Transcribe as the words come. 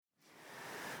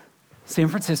San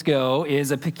Francisco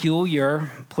is a peculiar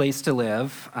place to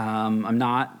live. I'm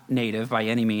not native by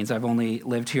any means. I've only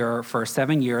lived here for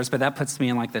 7 years, but that puts me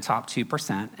in like the top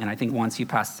 2%. And I think once you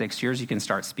pass 6 years, you can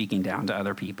start speaking down to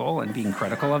other people and being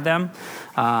critical of them.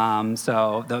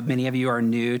 So though many of you are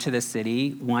new to the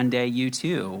city, one day you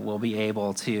too will be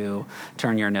able to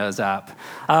turn your nose up.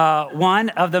 One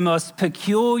of the most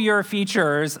peculiar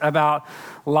features about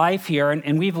life here,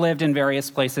 and we've lived in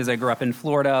various places. I grew up in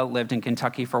Florida, lived in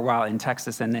Kentucky for a while, in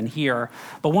Texas, and then here.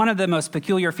 But one of the most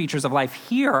peculiar features of life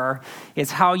here is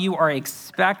how you are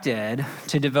expected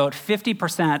to devote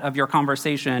 50% of your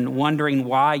conversation wondering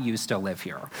why you still live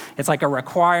here. It's like a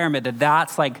requirement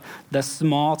that's like the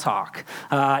small talk,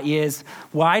 is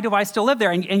why do I still live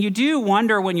there? And you do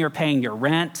wonder when you're paying your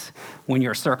rent, when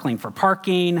you're circling for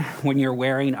parking, when you're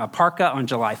wearing a parka on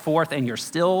July 4th and you're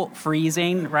still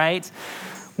freezing, right?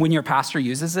 When your pastor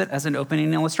uses it as an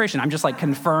opening illustration. I'm just like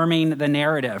confirming the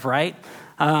narrative, right?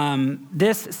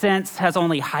 This sense has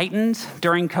only heightened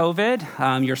during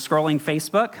COVID. You're scrolling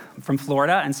Facebook from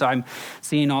Florida, and so I'm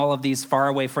seeing all of these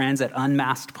faraway friends at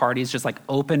unmasked parties just like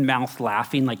open mouth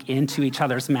laughing like into each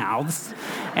other's mouths.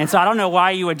 And so I don't know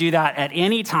why you would do that at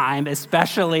any time,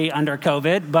 especially under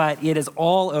COVID, but it is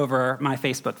all over my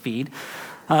Facebook feed.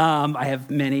 I have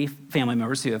many family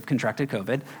members who have contracted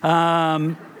COVID.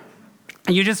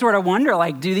 And you just sort of wonder,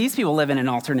 like, do these people live in an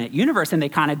alternate universe? And they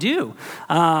kind of do.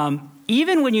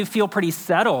 Even when you feel pretty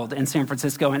settled in San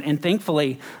Francisco, and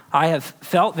thankfully I have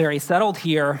felt very settled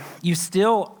here, you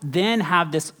still then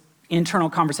have this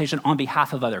internal conversation on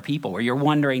behalf of other people where you're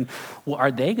wondering, well,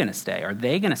 are they going to stay? Are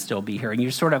they going to still be here? And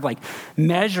you're sort of like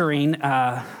measuring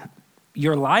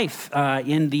your life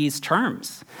in these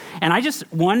terms. And I just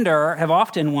have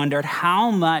often wondered how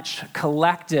much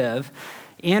collective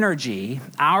energy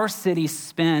our city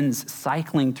spends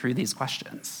cycling through these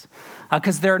questions,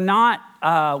 because they're not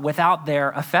without their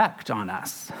effect on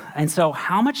us. And so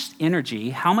how much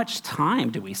energy, how much time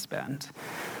do we spend?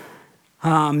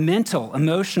 Mental,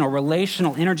 emotional,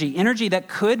 relational energy that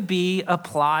could be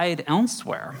applied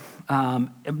elsewhere.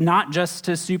 Not just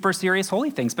to super serious holy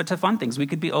things, but to fun things. We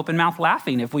could be open mouth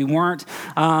laughing if we weren't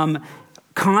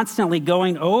constantly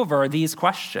going over these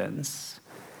questions.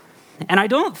 And I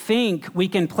don't think we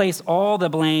can place all the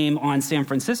blame on San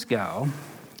Francisco,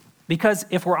 because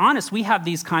if we're honest, we have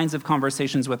these kinds of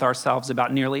conversations with ourselves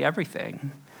about nearly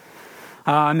everything.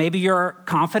 Maybe you're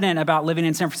confident about living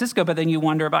in San Francisco, but then you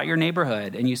wonder about your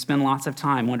neighborhood, and you spend lots of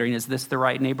time wondering, is this the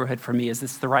right neighborhood for me? Is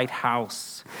this the right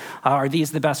house? Are these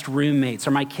the best roommates?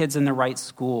 Are my kids in the right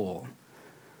school?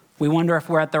 We wonder if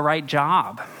we're at the right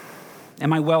job.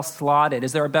 Am I well slotted?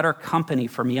 Is there a better company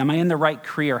for me? Am I in the right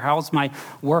career? How's my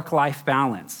work-life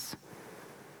balance?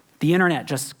 The internet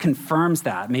just confirms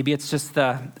that. Maybe it's just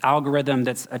the algorithm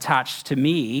that's attached to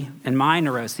me and my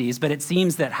neuroses, but it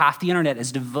seems that half the internet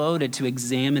is devoted to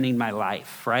examining my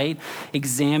life, right?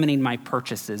 Examining my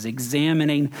purchases,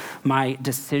 examining my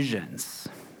decisions,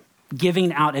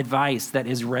 giving out advice that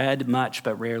is read much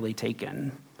but rarely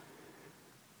taken.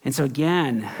 And so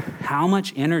again, how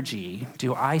much energy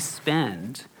do I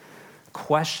spend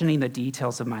questioning the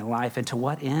details of my life, and to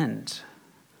what end?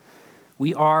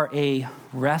 We are a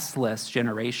restless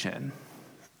generation.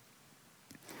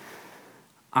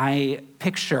 I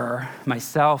picture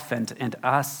myself and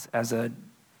us as a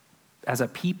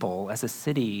people, as a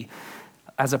city,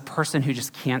 as a person who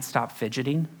just can't stop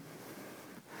fidgeting.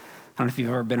 I don't know if you've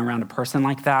ever been around a person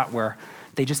like that, where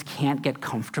they just can't get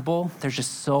comfortable. There's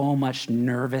just so much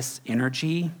nervous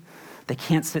energy. They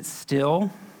can't sit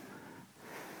still.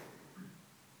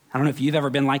 I don't know if you've ever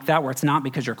been like that, where it's not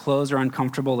because your clothes are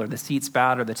uncomfortable or the seat's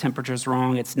bad or the temperature's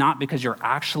wrong. It's not because you're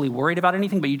actually worried about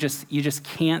anything, but you just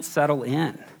can't settle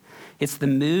in. It's the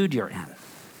mood you're in.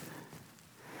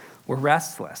 We're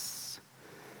restless.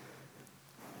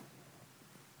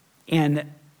 And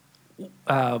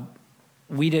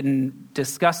we didn't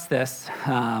discuss this.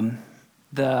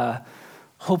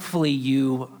 Hopefully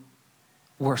you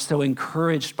were so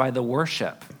encouraged by the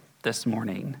worship this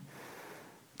morning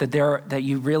that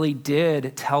you really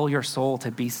did tell your soul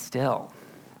to be still.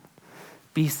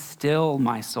 Be still,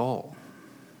 my soul.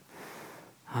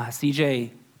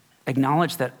 CJ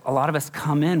acknowledged that a lot of us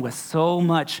come in with so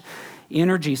much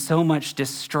energy, so much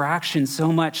distraction,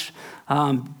 so much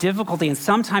difficulty, and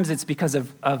sometimes it's because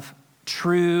of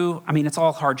true, it's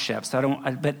all hardships.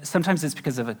 But sometimes it's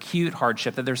because of acute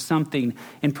hardship, that there's something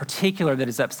in particular that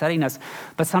is upsetting us.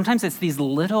 But sometimes it's these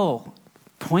little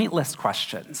pointless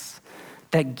questions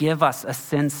that give us a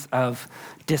sense of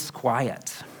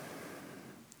disquiet.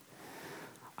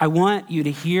 I want you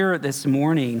to hear this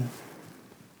morning,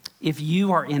 if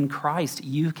you are in Christ,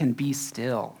 you can be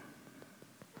still.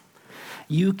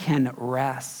 you can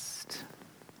rest.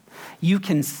 You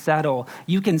can settle.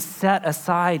 You can set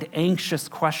aside anxious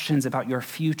questions about your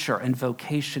future and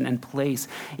vocation and place.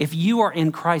 If you are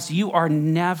in Christ, you are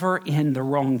never in the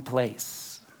wrong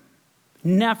place.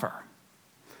 Never.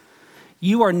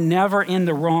 You are never in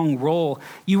the wrong role.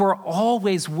 You are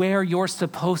always where you're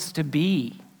supposed to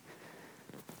be.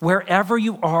 Wherever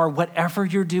you are, whatever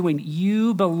you're doing,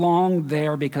 you belong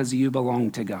there because you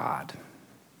belong to God.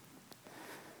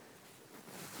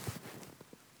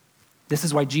 This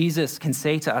is why Jesus can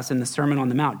say to us in the Sermon on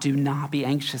the Mount, do not be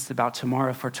anxious about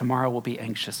tomorrow, for tomorrow will be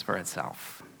anxious for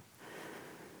itself.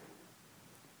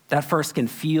 That first can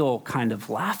feel kind of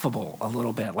laughable a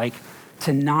little bit, like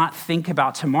to not think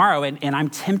about tomorrow. And I'm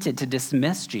tempted to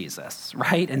dismiss Jesus,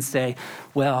 right? And say,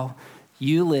 well,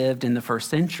 you lived in the first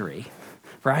century,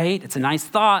 right? It's a nice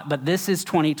thought, but this is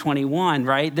 2021,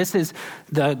 right? This is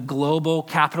the global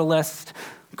capitalist,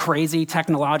 crazy,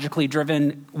 technologically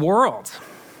driven world.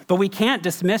 But we can't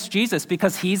dismiss Jesus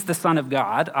because he's the Son of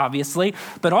God, obviously,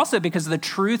 but also because the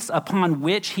truths upon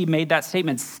which he made that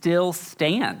statement still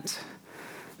stand.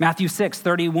 Matthew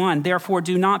 6:31, therefore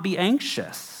do not be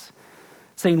anxious,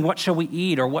 saying, what shall we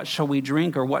eat, or what shall we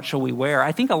drink, or what shall we wear?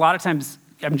 I think a lot of times,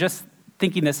 I'm just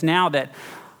thinking this now, that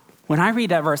when I read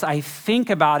that verse, I think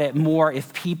about it more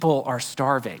if people are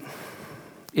starving,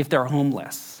 if they're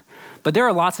homeless. But there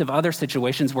are lots of other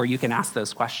situations where you can ask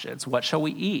those questions. What shall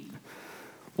we eat?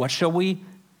 What shall we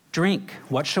drink?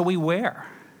 What shall we wear?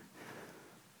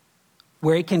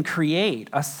 Where it can create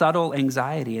a subtle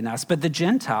anxiety in us. But the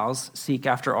Gentiles seek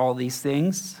after all these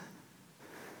things.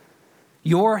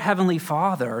 Your heavenly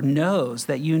Father knows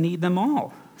that you need them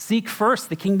all. Seek first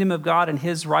the kingdom of God and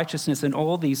his righteousness, and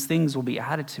all these things will be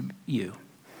added to you.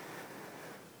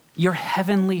 Your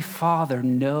heavenly Father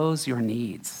knows your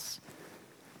needs.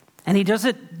 And he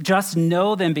doesn't just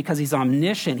know them because he's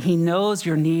omniscient. He knows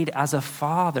your need as a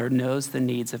father knows the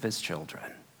needs of his children.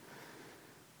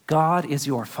 God is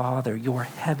your Father, your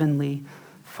heavenly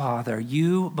Father.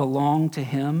 You belong to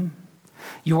him.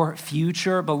 Your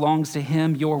future belongs to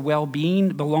him. Your well-being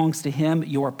belongs to him.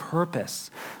 Your purpose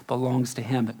belongs to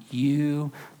him.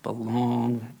 You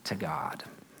belong to God.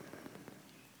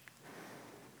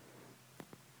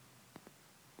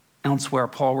 Elsewhere,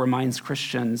 Paul reminds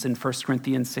Christians in 1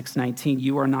 Corinthians 6:19,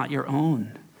 you are not your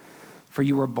own, for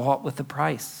you were bought with a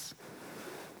price.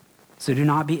 So do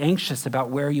not be anxious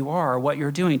about where you are or what you're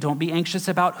doing. Don't be anxious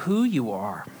about who you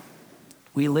are.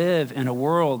 We live in a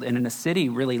world and in a city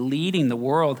really leading the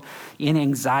world in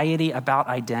anxiety about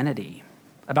identity,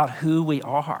 about who we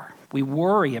are. We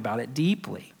worry about it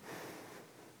deeply.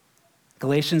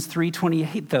 Galatians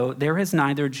 3:28, though, there is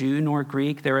neither Jew nor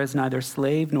Greek, there is neither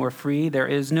slave nor free, there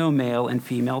is no male and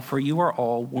female, for you are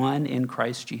all one in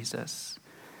Christ Jesus.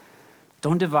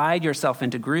 Don't divide yourself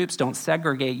into groups, don't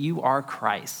segregate, you are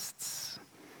Christ's.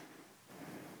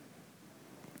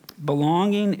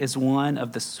 Belonging is one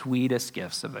of the sweetest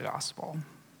gifts of the gospel.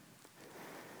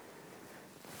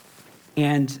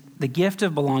 And the gift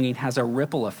of belonging has a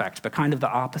ripple effect, but kind of the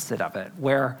opposite of it,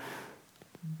 where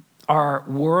our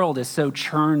world is so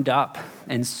churned up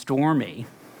and stormy,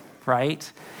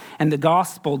 right? And the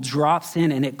gospel drops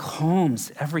in and it calms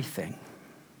everything.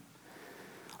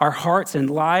 Our hearts and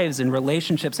lives and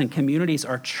relationships and communities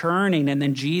are churning, and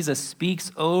then Jesus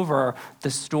speaks over the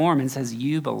storm and says,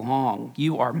 you belong,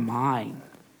 you are mine.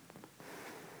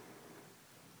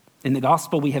 In the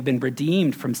gospel, we have been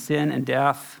redeemed from sin and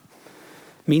death,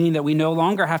 meaning that we no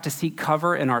longer have to seek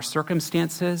cover in our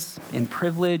circumstances, in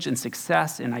privilege and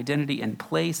success, in identity and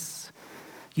place.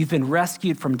 You've been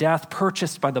rescued from death,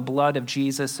 purchased by the blood of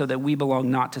Jesus, so that we belong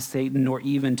not to Satan nor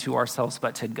even to ourselves,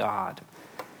 but to God.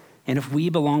 And if we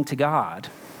belong to God,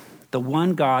 the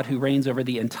one God who reigns over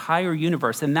the entire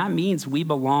universe, then that means we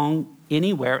belong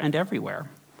anywhere and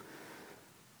everywhere.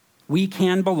 We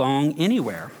can belong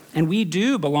anywhere, and we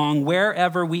do belong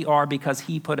wherever we are because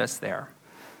he put us there.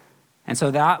 And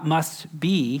so that must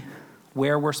be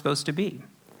where we're supposed to be.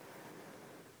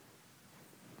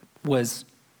 Was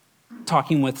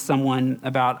talking with someone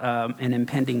about an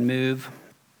impending move.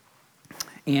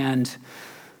 And,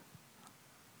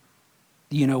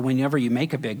 you know, whenever you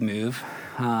make a big move,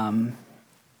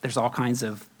 there's all kinds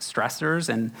of stressors,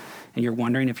 and you're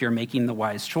wondering if you're making the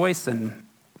wise choice. And,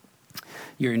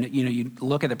 you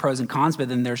look at the pros and cons, but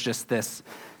then there's just this,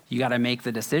 you got to make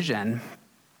the decision.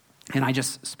 And I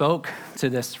just spoke to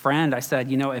this friend. I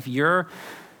said, if you're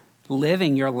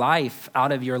living your life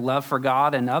out of your love for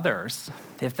God and others,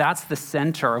 if that's the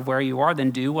center of where you are,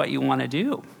 then do what you want to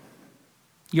do.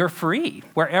 You're free.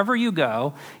 Wherever you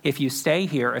go, if you stay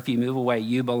here, if you move away,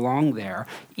 you belong there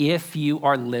if you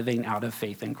are living out of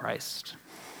faith in Christ.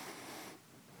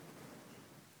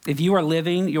 If you are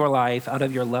living your life out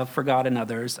of your love for God and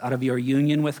others, out of your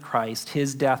union with Christ,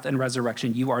 his death and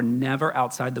resurrection, you are never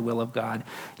outside the will of God.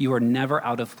 You are never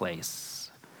out of place.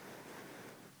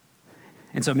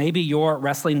 And so maybe you're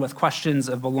wrestling with questions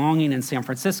of belonging in San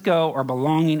Francisco, or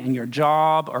belonging in your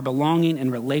job, or belonging in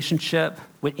relationship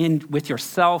with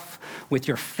yourself, with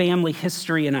your family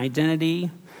history and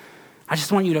identity. I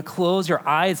just want you to close your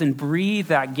eyes and breathe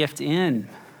that gift in.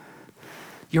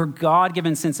 Your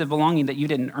God-given sense of belonging, that you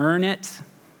didn't earn it,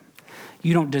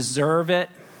 you don't deserve it,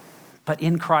 but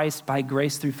in Christ, by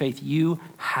grace through faith, you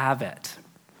have it.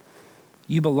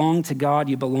 You belong to God,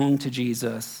 you belong to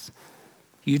Jesus.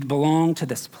 You belong to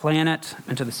this planet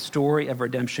and to the story of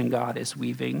redemption God is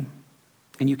weaving,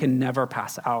 and you can never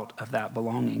pass out of that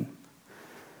belonging.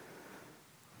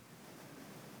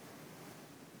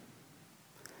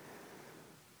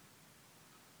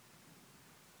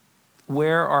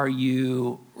 Where are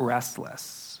you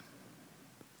restless?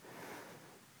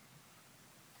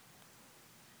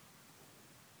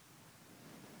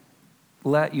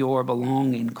 Let your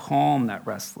belonging calm that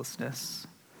restlessness.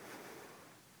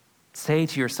 Say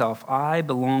to yourself, I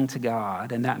belong to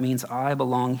God, and that means I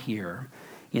belong here,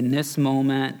 in this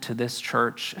moment, to this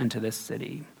church and to this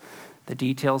city. The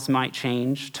details might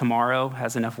change. Tomorrow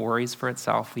has enough worries for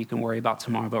itself. You can worry about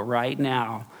tomorrow, but right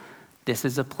now, this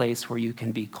is a place where you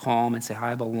can be calm and say,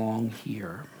 I belong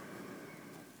here.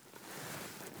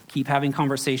 Keep having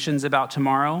conversations about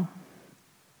tomorrow,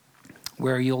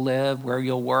 where you'll live, where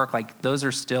you'll work. Like, those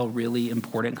are still really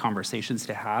important conversations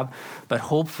to have. But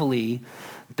hopefully,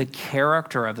 the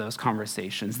character of those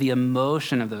conversations, the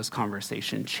emotion of those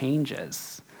conversations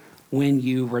changes when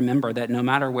you remember that no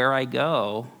matter where I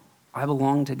go, I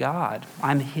belong to God.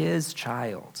 I'm his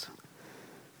child.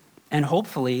 And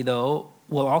hopefully, though,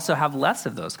 we'll also have less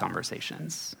of those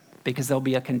conversations because there'll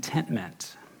be a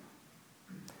contentment.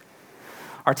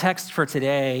 Our text for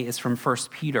today is from 1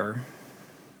 Peter.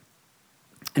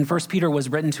 And 1 Peter was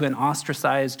written to an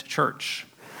ostracized church,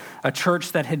 a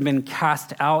church that had been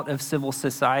cast out of civil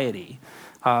society.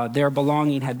 Their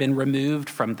belonging had been removed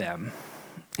from them.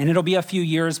 And it'll be a few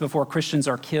years before Christians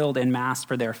are killed en masse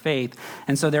for their faith.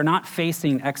 And so they're not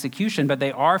facing execution, but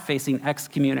they are facing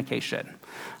excommunication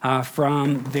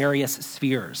from various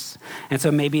spheres. And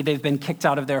so maybe they've been kicked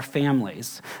out of their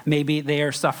families. Maybe they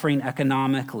are suffering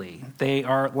economically. They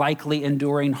are likely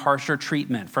enduring harsher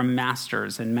treatment from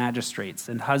masters and magistrates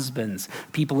and husbands,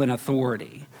 people in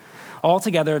authority.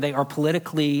 Altogether, they are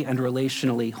politically and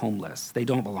relationally homeless. They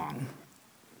don't belong.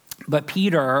 But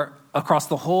Peter, across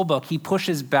the whole book, he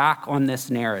pushes back on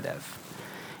this narrative.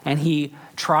 And he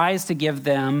tries to give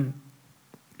them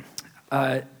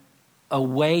a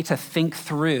way to think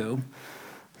through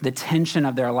the tension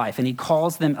of their life. And he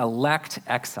calls them elect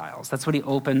exiles. That's what he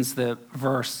opens the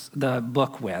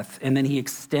book with. And then he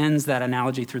extends that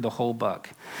analogy through the whole book.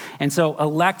 And so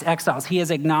elect exiles, he is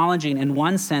acknowledging in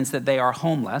one sense that they are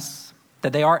homeless,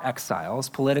 that they are exiles,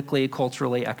 politically,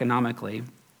 culturally, economically.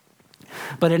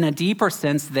 But in a deeper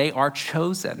sense, they are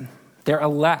chosen. They're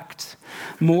elect,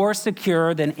 more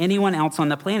secure than anyone else on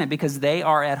the planet because they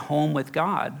are at home with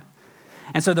God.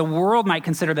 And so the world might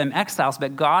consider them exiles,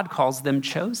 but God calls them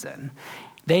chosen.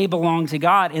 They belong to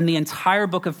God. And the entire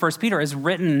book of 1 Peter is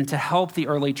written to help the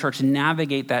early church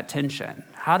navigate that tension.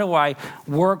 How do I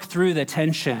work through the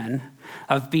tension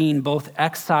of being both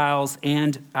exiles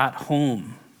and at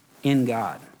home in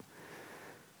God?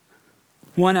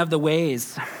 One of the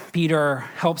ways Peter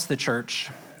helps the church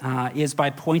is by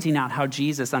pointing out how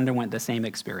Jesus underwent the same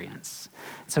experience.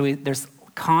 So there's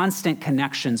constant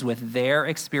connections with their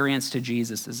experience to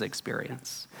Jesus'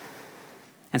 experience.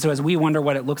 And so as we wonder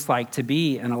what it looks like to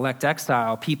be an elect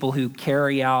exile, people who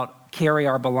carry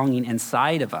our belonging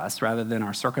inside of us rather than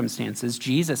our circumstances,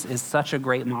 Jesus is such a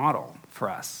great model for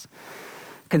us.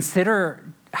 Consider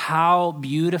how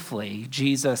beautifully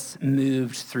Jesus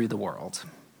moved through the world.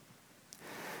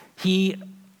 He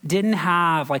didn't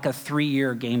have like a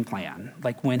 3-year game plan.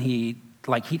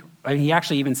 He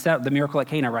actually even said the miracle at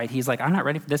Cana, right? He's like, I'm not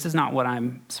ready. This is not what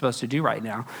I'm supposed to do right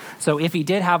now. So if he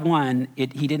did have one,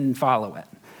 he didn't follow it.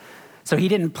 So he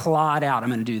didn't plot out, I'm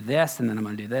going to do this, and then I'm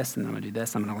going to do this, and then I'm going to do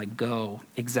this. I'm going to go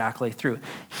exactly through.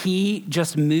 He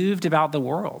just moved about the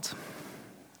world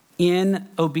in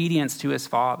obedience to his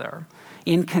Father,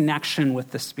 in connection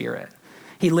with the Spirit.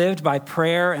 He lived by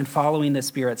prayer and following the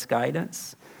Spirit's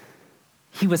guidance.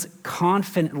 He was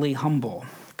confidently humble,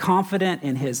 confident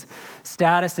in his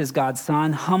status as God's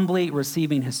son, humbly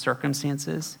receiving his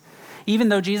circumstances, even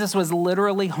though Jesus was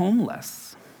literally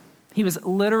homeless. He was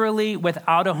literally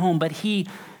without a home, but he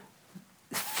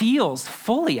feels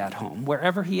fully at home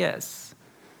wherever he is.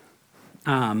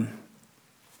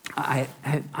 I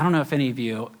don't know if any of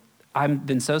you, I've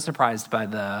been so surprised by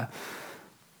the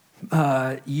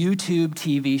YouTube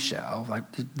TV show. Like,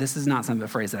 this is not a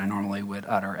phrase that I normally would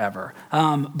utter ever.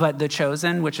 But The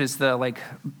Chosen, which is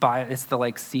it's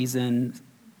the season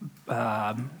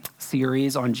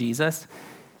series on Jesus.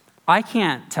 I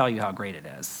can't tell you how great it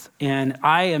is. And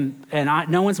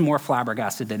no one's more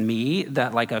flabbergasted than me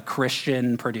that like a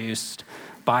Christian produced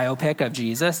biopic of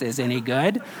Jesus is any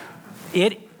good.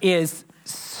 It is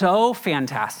so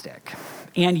fantastic.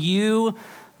 And you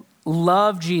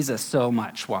love Jesus so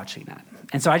much watching it.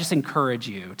 And so I just encourage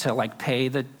you to like pay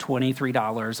the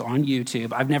 $23 on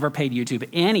YouTube. I've never paid YouTube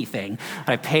anything.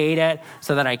 I paid it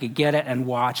so that I could get it and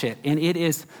watch it. And it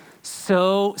is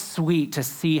so sweet to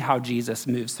see how Jesus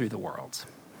moves through the world.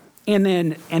 And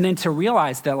then to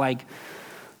realize that like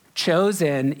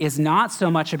Chosen is not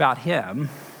so much about him,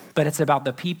 but it's about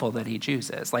the people that he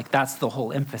chooses. Like that's the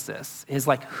whole emphasis is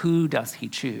like, who does he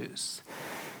choose?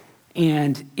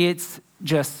 And it's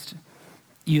just,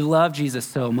 you love Jesus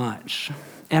so much.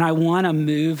 And I want to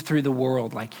move through the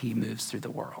world like he moves through the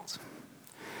world.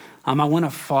 I want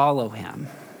to follow him.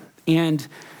 And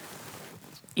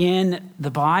in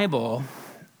the Bible,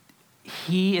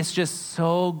 he is just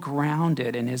so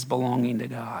grounded in his belonging to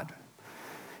God.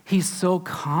 He's so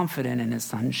confident in his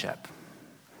sonship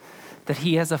that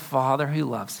he has a father who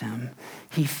loves him.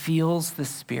 He feels the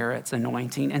Spirit's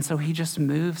anointing, and so he just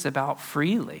moves about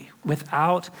freely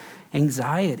without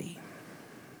anxiety.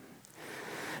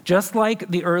 Just like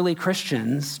the early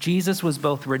Christians, Jesus was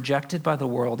both rejected by the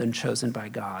world and chosen by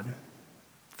God.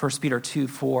 1 Peter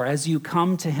 2:4, as you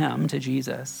come to him, to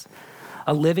Jesus,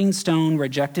 a living stone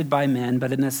rejected by men,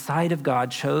 but in the sight of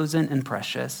God, chosen and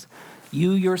precious,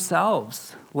 you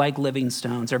yourselves, like living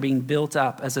stones, are being built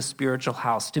up as a spiritual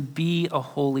house to be a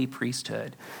holy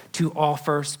priesthood, to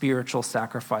offer spiritual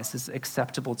sacrifices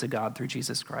acceptable to God through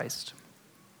Jesus Christ.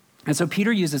 And so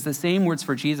Peter uses the same words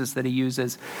for Jesus that he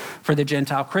uses for the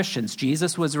Gentile Christians.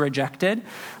 Jesus was rejected,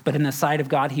 but in the sight of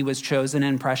God, he was chosen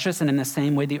and precious. And in the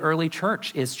same way, the early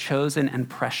church is chosen and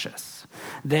precious.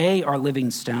 They are living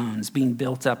stones being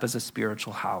built up as a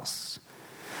spiritual house.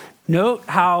 Note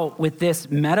how with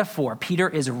this metaphor, Peter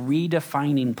is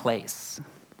redefining place.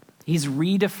 He's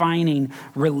redefining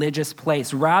religious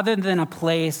place. Rather than a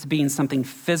place being something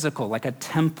physical like a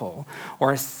temple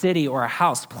or a city or a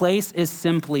house, place is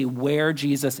simply where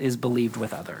Jesus is believed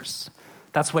with others.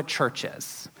 That's what church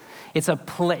is. It's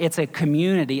a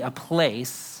community, a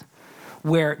place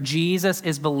where Jesus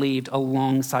is believed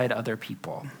alongside other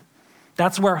people.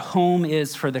 That's where home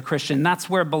is for the Christian. That's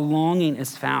where belonging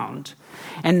is found.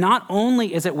 And not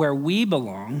only is it where we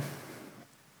belong,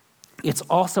 it's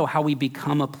also how we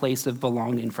become a place of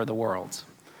belonging for the world.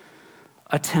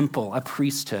 A temple, a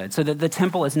priesthood. So that the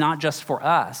temple is not just for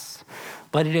us,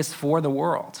 but it is for the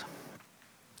world.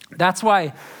 That's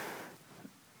why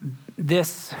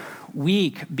this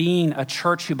week, being a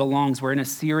church who belongs, we're in a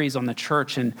series on the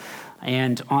church and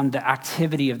on the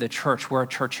activity of the church. We're a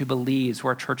church who believes.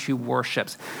 We're a church who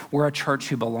worships. We're a church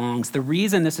who belongs. The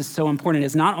reason this is so important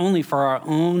is not only for our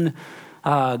own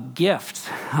gift.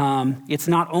 It's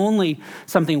not only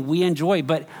something we enjoy,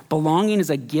 but belonging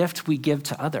is a gift we give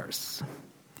to others.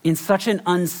 In such an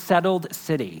unsettled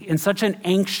city, in such an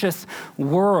anxious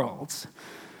world,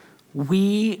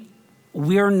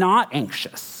 we're not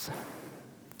anxious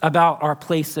about our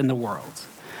place in the world.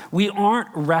 We aren't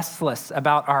restless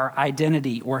about our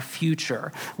identity or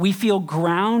future. We feel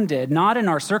grounded, not in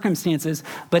our circumstances,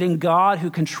 but in God who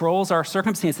controls our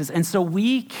circumstances. And so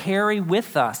we carry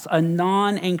with us a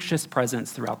non-anxious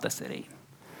presence throughout the city.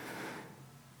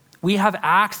 We have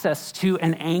access to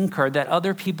an anchor that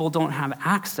other people don't have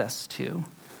access to.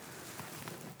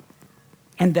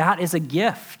 And that is a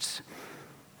gift.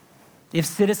 If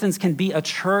Citizens can be a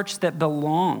church that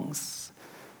belongs,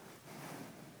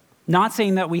 not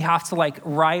saying that we have to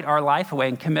write our life away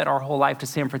and commit our whole life to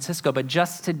San Francisco, but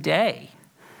just today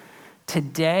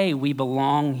we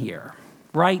belong here,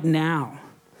 right now.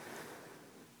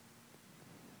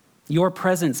 Your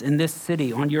presence in this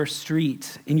city, on your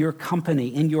street, in your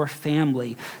company, in your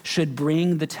family, should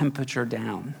bring the temperature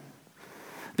down.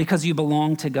 Because you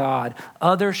belong to God,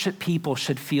 people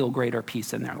should feel greater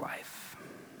peace in their life.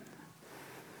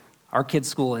 Our kids'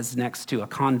 school is next to a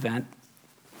convent,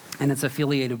 and it's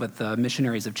affiliated with the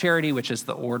Missionaries of Charity, which is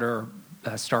the order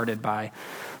started by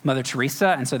Mother Teresa.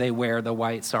 And so they wear the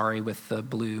white sari with the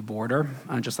blue border,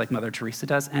 just like Mother Teresa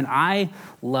does. And I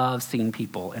love seeing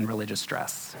people in religious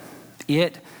dress.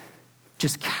 It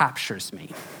just captures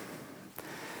me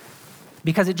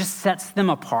because it just sets them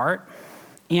apart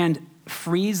and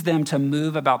frees them to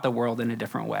move about the world in a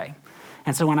different way.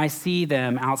 And so when I see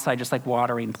them outside just like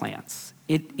watering plants,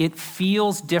 it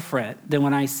feels different than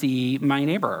when I see my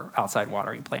neighbor outside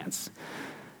watering plants.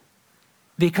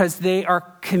 Because they are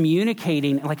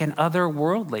communicating like an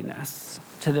otherworldliness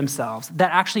to themselves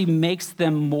that actually makes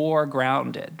them more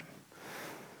grounded.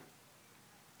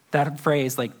 That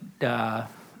phrase, like, I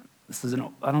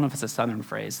don't know if it's a Southern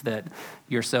phrase, that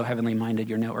you're so heavenly minded,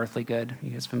 you're no earthly good.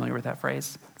 You guys familiar with that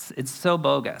phrase? It's so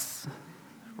bogus,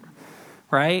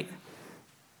 right?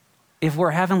 If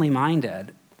we're heavenly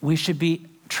minded, we should be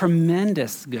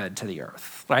tremendous good to the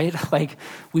earth, right? Like,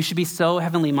 we should be so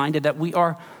heavenly minded that we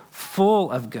are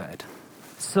full of good.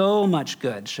 So much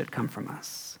good should come from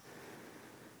us.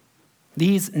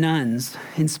 These nuns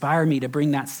inspire me to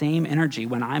bring that same energy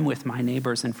when I'm with my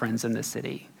neighbors and friends in the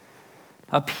city.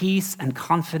 A peace and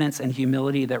confidence and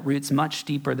humility that roots much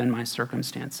deeper than my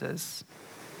circumstances.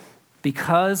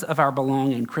 Because of our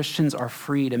belonging, Christians are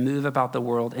free to move about the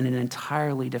world in an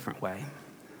entirely different way.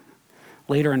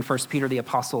 Later in 1 Peter, the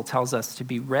apostle tells us to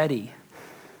be ready.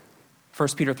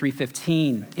 1 Peter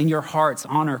 3:15, in your hearts,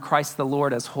 honor Christ the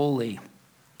Lord as holy,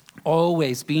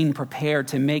 always being prepared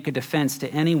to make a defense to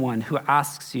anyone who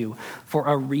asks you for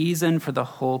a reason for the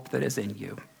hope that is in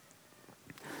you.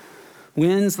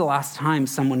 When's the last time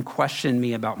someone questioned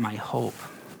me about my hope?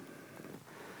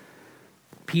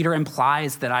 Peter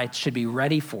implies that I should be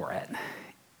ready for it.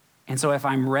 And so if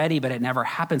I'm ready, but it never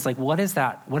happens, like what does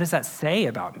that say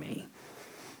about me?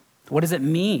 What does it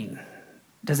mean?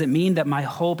 Does it mean that my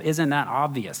hope isn't that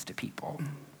obvious to people?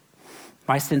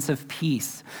 My sense of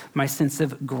peace, my sense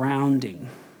of grounding.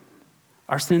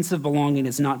 Our sense of belonging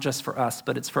is not just for us,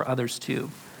 but it's for others too.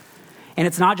 And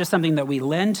it's not just something that we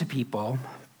lend to people,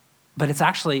 but it's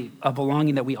actually a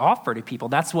belonging that we offer to people.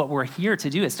 That's what we're here to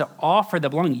do, is to offer the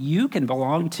belonging. You can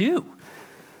belong too.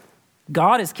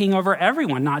 God is king over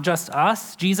everyone, not just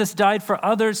us. Jesus died for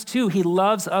others too. He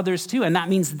loves others too. And that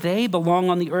means they belong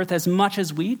on the earth as much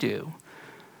as we do.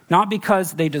 Not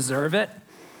because they deserve it,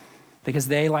 because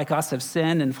they, like us, have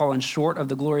sinned and fallen short of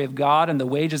the glory of God, and the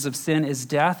wages of sin is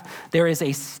death. There is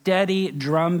a steady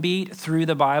drumbeat through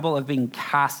the Bible of being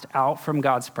cast out from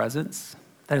God's presence.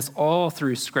 That is all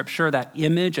through Scripture, that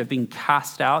image of being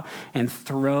cast out and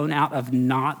thrown out, of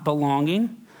not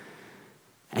belonging.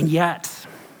 And yet,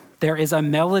 there is a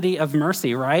melody of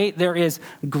mercy, right? There is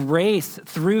grace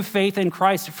through faith in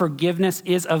Christ. Forgiveness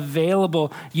is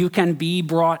available. You can be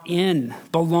brought in.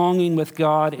 Belonging with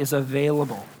God is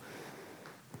available.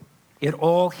 It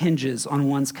all hinges on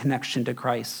one's connection to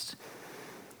Christ.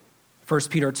 1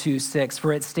 Peter 2:6,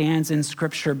 for it stands in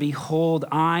Scripture, behold,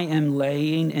 I am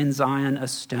laying in Zion a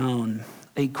stone,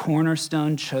 a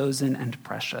cornerstone chosen and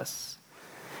precious,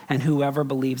 and whoever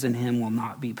believes in him will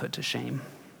not be put to shame.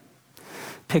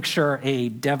 Picture a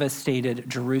devastated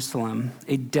Jerusalem,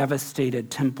 a devastated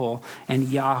temple, and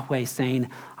Yahweh saying,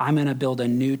 I'm going to build a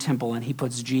new temple, and he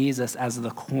puts Jesus as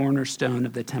the cornerstone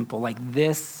of the temple. Like,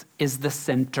 this is the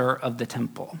center of the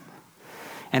temple.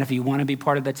 And if you want to be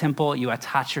part of the temple, you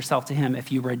attach yourself to him.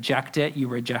 If you reject it, you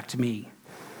reject me.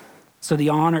 So the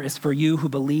honor is for you who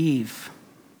believe.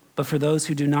 But for those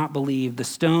who do not believe, the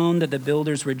stone that the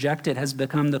builders rejected has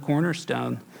become the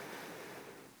cornerstone,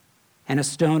 and a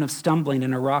stone of stumbling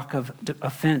and a rock of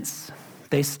offense.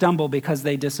 They stumble because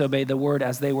they disobeyed the word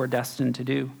as they were destined to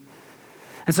do.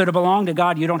 And so to belong to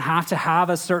God, you don't have to have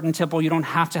a certain temple. You don't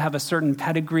have to have a certain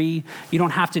pedigree. You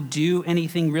don't have to do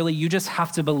anything really. You just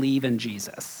have to believe in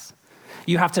Jesus.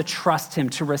 You have to trust him,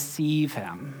 to receive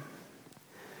him.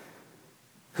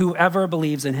 Whoever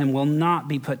believes in him will not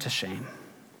be put to shame,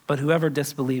 but whoever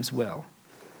disbelieves will.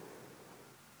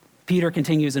 Peter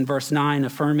continues in verse 9,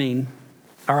 affirming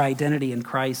our identity in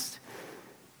Christ.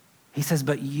 He says,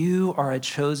 but you are a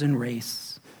chosen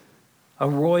race, a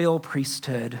royal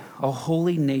priesthood, a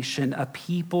holy nation, a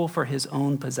people for his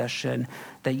own possession,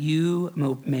 that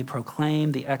you may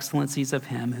proclaim the excellencies of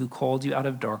him who called you out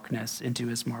of darkness into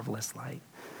his marvelous light.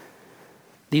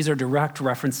 These are direct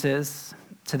references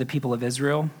to the people of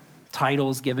Israel,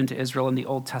 titles given to Israel in the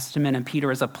Old Testament, and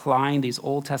Peter is applying these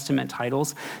Old Testament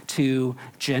titles to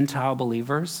Gentile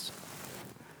believers.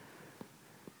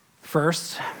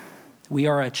 First, we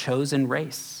are a chosen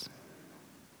race.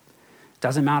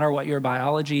 Doesn't matter what your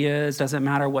biology is, doesn't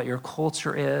matter what your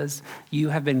culture is, you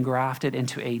have been grafted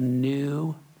into a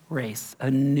new race, a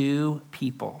new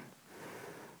people.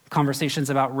 Conversations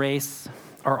about race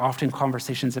are often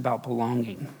conversations about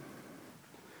belonging.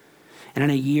 And in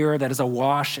a year that is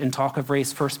awash in talk of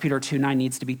race, 1 Peter 2:9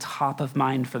 needs to be top of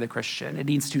mind for the Christian. It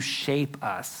needs to shape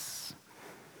us.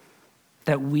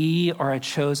 That we are a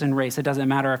chosen race. It doesn't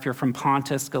matter if you're from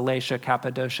Pontus, Galatia,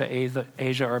 Cappadocia,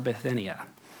 Asia, or Bithynia.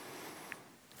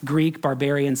 Greek,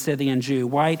 barbarian, Scythian, Jew,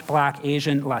 white, black,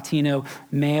 Asian, Latino,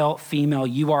 male, female,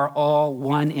 you are all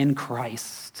one in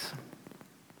Christ.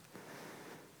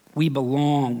 We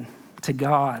belong to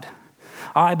God.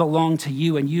 I belong to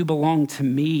you and you belong to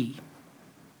me.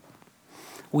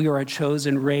 We are a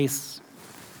chosen race.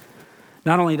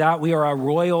 Not only that, we are a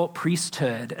royal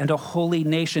priesthood and a holy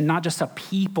nation, not just a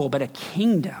people, but a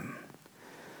kingdom.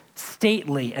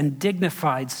 Stately and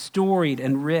dignified, storied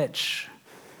and rich.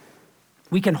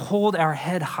 We can hold our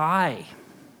head high.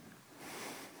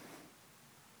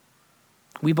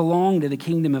 We belong to the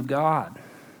kingdom of God.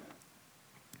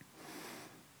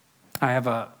 I have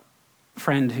a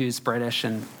friend who's British,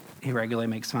 and he regularly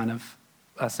makes fun of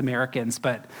us Americans,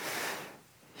 but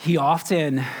he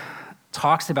often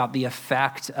talks about the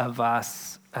effect of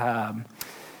us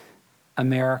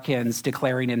Americans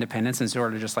declaring independence and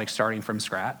sort of just like starting from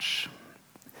scratch,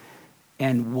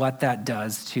 and what that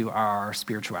does to our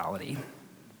spirituality.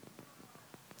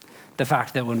 The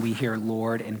fact that when we hear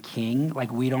Lord and King,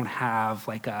 like we don't have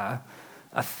like a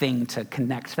thing to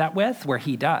connect that with, where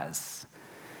he does.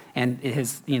 And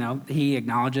he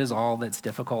acknowledges all that's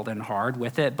difficult and hard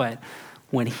with it, but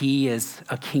when he is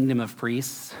a kingdom of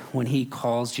priests, when he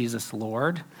calls Jesus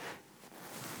Lord,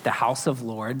 the House of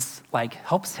Lords like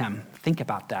helps him think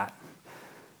about that.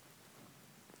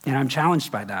 And I'm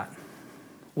challenged by that.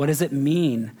 What does it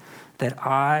mean that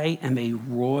I am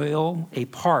a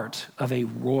part of a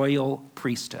royal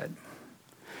priesthood,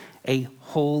 a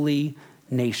holy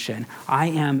nation? I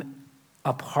am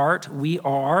we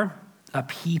are a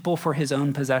people for his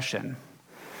own possession.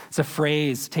 It's a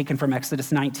phrase taken from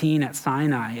Exodus 19 at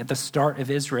Sinai, at the start of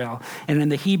Israel. And in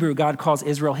the Hebrew, God calls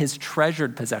Israel his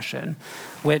treasured possession,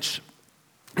 which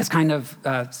is kind of,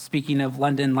 speaking of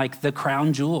London, like the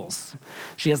crown jewels.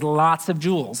 She has lots of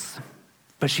jewels,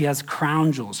 but she has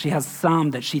crown jewels. She has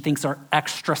some that she thinks are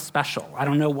extra special. I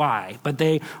don't know why, but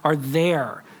they are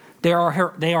there. They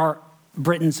are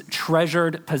Britain's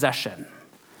treasured possession.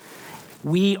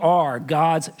 We are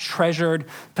God's treasured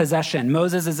possession.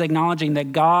 Moses is acknowledging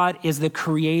that God is the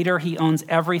creator. He owns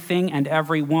everything and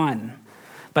everyone.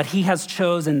 But he has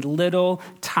chosen little,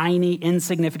 tiny,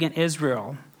 insignificant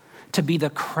Israel to be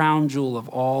the crown jewel of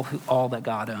all that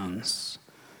God owns.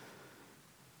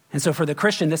 And so for the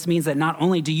Christian, this means that not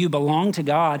only do you belong to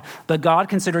God, but God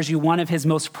considers you one of his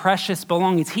most precious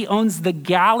belongings. He owns the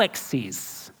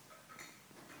galaxies.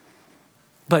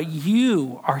 But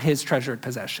you are his treasured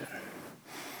possession.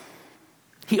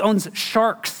 He owns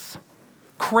sharks.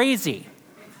 Crazy.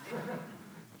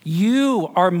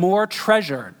 You are more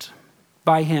treasured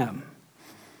by him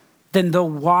than the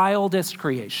wildest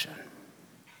creation.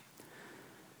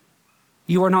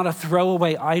 You are not a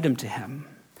throwaway item to him.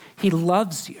 He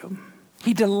loves you.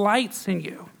 He delights in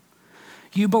you.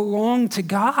 You belong to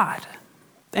God.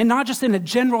 And not just in a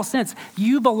general sense.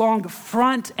 You belong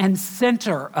front and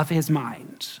center of his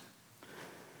mind.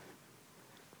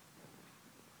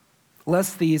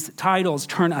 Lest these titles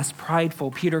turn us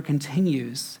prideful, Peter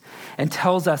continues and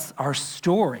tells us our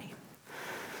story.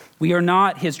 We are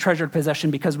not his treasured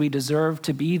possession because we deserve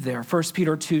to be there. 1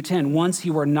 Peter 2:10, once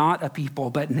you were not a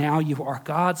people, but now you are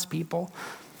God's people.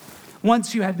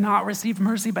 Once you had not received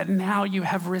mercy, but now you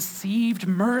have received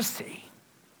mercy.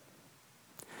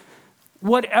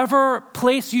 Whatever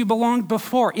place you belonged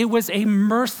before, it was a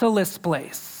merciless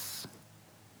place.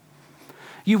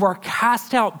 You are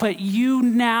cast out, but you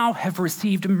now have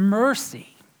received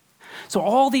mercy. So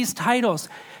all these titles,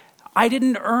 I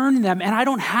didn't earn them, and I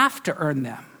don't have to earn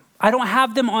them. I don't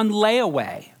have them on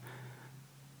layaway,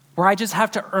 where I just have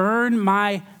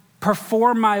to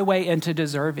perform my way into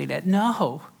deserving it.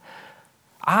 No,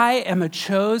 I am a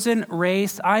chosen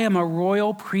race. I am a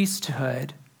royal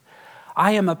priesthood.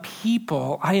 I am a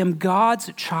people. I am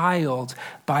God's child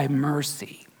by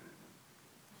mercy.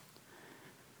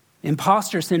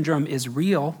 Imposter syndrome is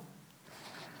real,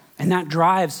 and that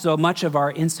drives so much of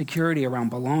our insecurity around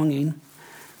belonging.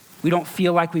 We don't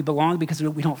feel like we belong because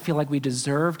we don't feel like we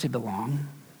deserve to belong.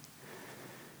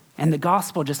 And the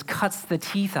gospel just cuts the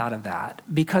teeth out of that,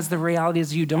 because the reality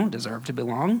is you don't deserve to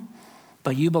belong,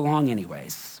 but you belong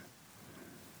anyways,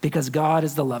 because God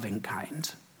is the loving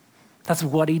kind. That's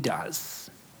what he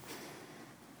does.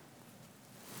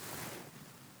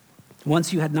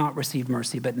 Once you had not received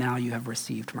mercy, but now you have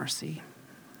received mercy.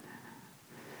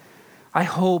 I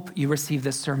hope you receive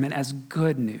this sermon as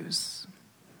good news.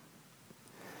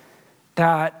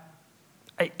 That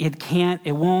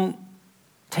it won't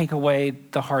take away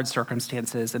the hard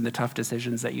circumstances and the tough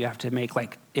decisions that you have to make.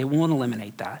 Like, it won't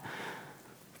eliminate that.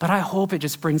 But I hope it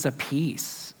just brings a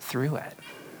peace through it.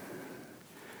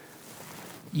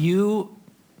 You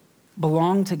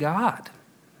belong to God.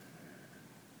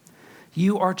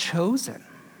 You are chosen.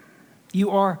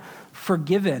 You are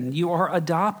forgiven. You are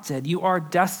adopted. You are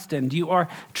destined. You are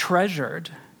treasured.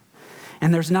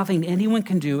 And there's nothing anyone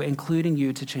can do, including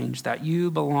you, to change that.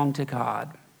 You belong to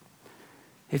God.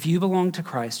 If you belong to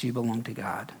Christ, you belong to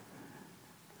God.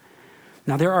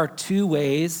 Now, there are two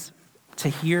ways to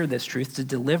hear this truth, to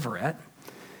deliver it.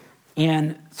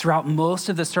 And throughout most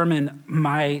of the sermon,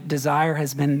 my desire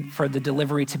has been for the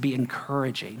delivery to be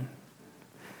encouraging.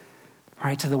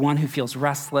 Right, to the one who feels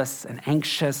restless and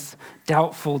anxious,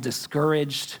 doubtful,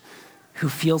 discouraged, who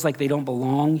feels like they don't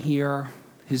belong here,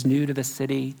 who's new to the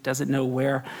city, doesn't know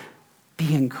where.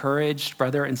 Be encouraged,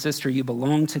 brother and sister. You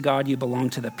belong to God. You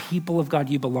belong to the people of God.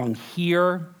 You belong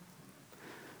here.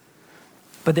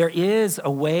 But there is a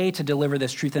way to deliver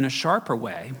this truth in a sharper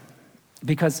way,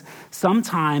 because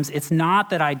sometimes it's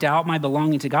not that I doubt my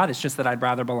belonging to God. It's just that I'd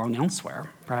rather belong elsewhere,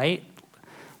 right?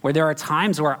 Where there are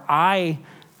times where I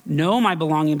know my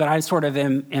belonging, but I sort of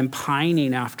am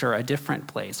pining after a different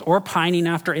place, or pining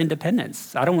after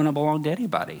independence. I don't want to belong to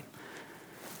anybody.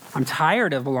 I'm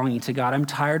tired of belonging to God. I'm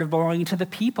tired of belonging to the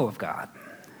people of God.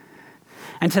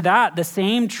 And to that, the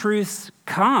same truths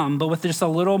come, but with just a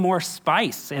little more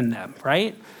spice in them,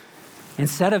 right?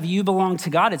 Instead of you belong to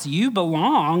God, it's you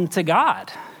belong to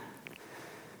God.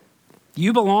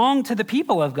 You belong to the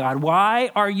people of God. Why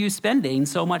are you spending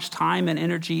so much time and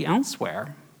energy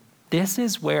elsewhere? This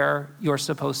is where you're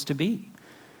supposed to be.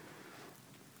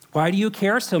 Why do you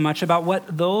care so much about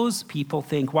what those people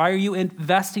think? Why are you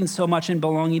investing so much in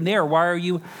belonging there? Why are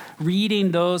you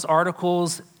reading those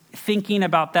articles, thinking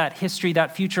about that history,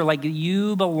 that future, like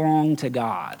you belong to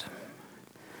God?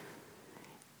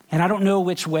 And I don't know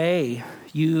which way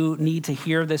you need to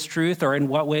hear this truth, or in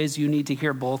what ways you need to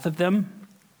hear both of them.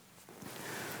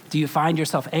 Do you find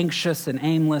yourself anxious and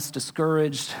aimless,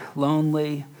 discouraged,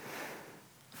 lonely?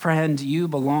 Friend, you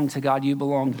belong to God. You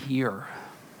belong here.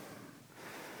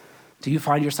 Do you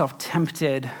find yourself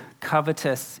tempted,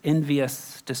 covetous,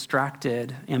 envious,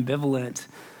 distracted, ambivalent?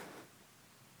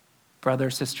 Brother,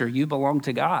 sister, you belong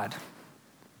to God.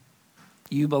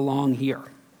 You belong here.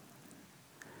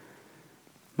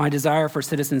 My desire for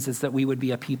citizens is that we would be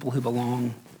a people who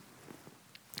belong,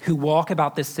 who walk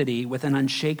about this city with an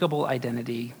unshakable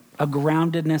identity, a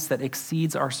groundedness that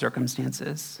exceeds our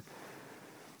circumstances.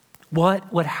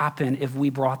 What would happen if we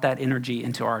brought that energy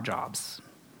into our jobs,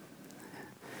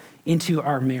 into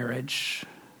our marriage,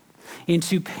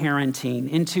 into parenting,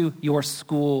 into your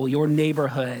school, your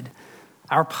neighborhood,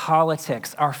 our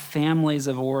politics, our families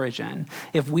of origin,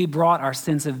 if we brought our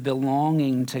sense of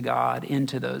belonging to God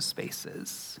into those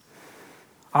spaces?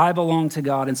 I belong to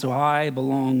God, and so I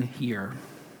belong here.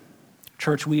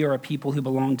 Church, we are a people who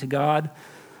belong to God,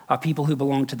 a people who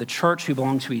belong to the church, who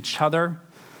belong to each other,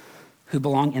 who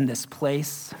belong in this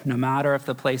place, no matter if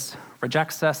the place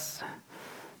rejects us,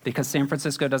 because San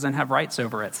Francisco doesn't have rights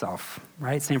over itself,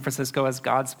 right? San Francisco is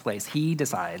God's place. He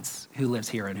decides who lives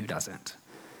here and who doesn't.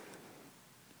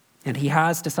 And he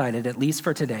has decided, at least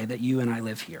for today, that you and I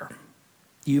live here.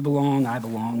 You belong, I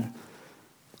belong,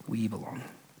 we belong.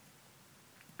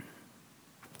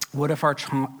 What if our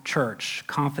church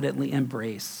confidently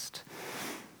embraced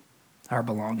our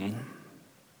belonging?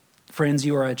 Friends,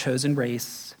 you are a chosen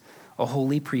race, a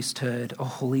holy priesthood, a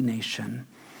holy nation,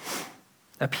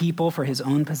 a people for his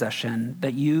own possession,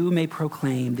 that you may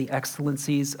proclaim the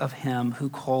excellencies of him who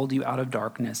called you out of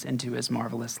darkness into his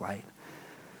marvelous light.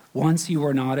 Once you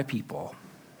were not a people,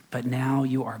 but now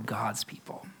you are God's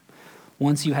people.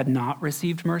 Once you had not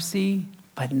received mercy,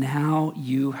 but now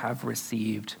you have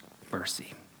received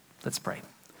mercy. Let's pray.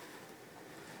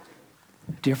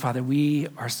 Dear Father, we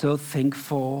are so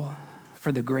thankful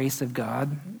for the grace of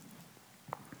God.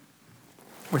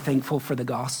 We're thankful for the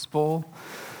gospel,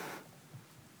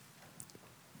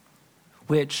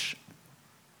 which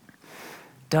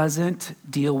doesn't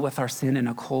deal with our sin in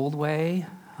a cold way,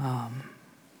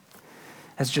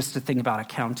 as just a thing about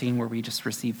accounting where we just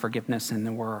receive forgiveness and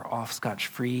then we're off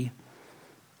scotch-free,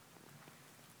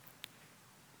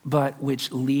 but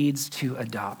which leads to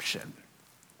adoption,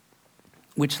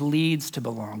 which leads to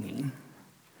belonging,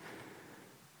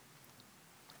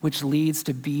 which leads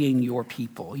to being your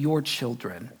people, your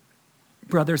children,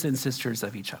 brothers and sisters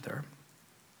of each other.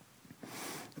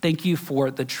 Thank you for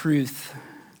the truth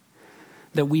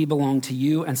that we belong to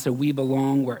you, and so we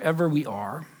belong wherever we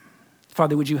are.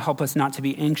 Father, would you help us not to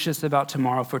be anxious about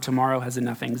tomorrow, for tomorrow has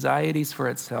enough anxieties for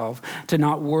itself, to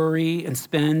not worry and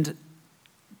spend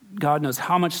God knows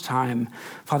how much time.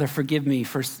 Father, forgive me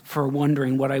for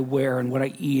wondering what I wear and what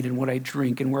I eat and what I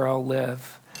drink and where I'll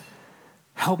live.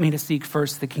 Help me to seek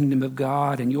first the kingdom of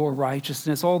God and your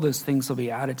righteousness. All those things will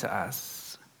be added to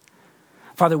us.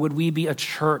 Father, would we be a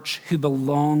church who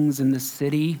belongs in the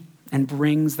city and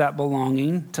brings that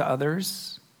belonging to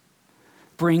others,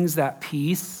 brings that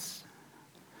peace,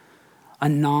 a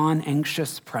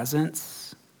non-anxious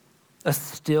presence, a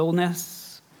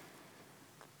stillness?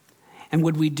 And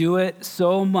would we do it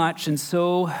so much and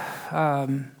so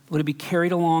would it be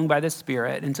carried along by the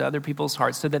Spirit into other people's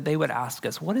hearts so that they would ask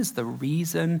us, what is the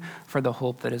reason for the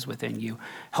hope that is within you?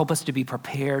 Help us to be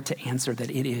prepared to answer that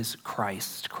it is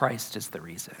Christ. Christ is the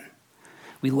reason.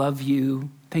 We love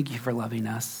you. Thank you for loving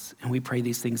us. And we pray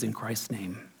these things in Christ's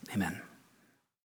name. Amen.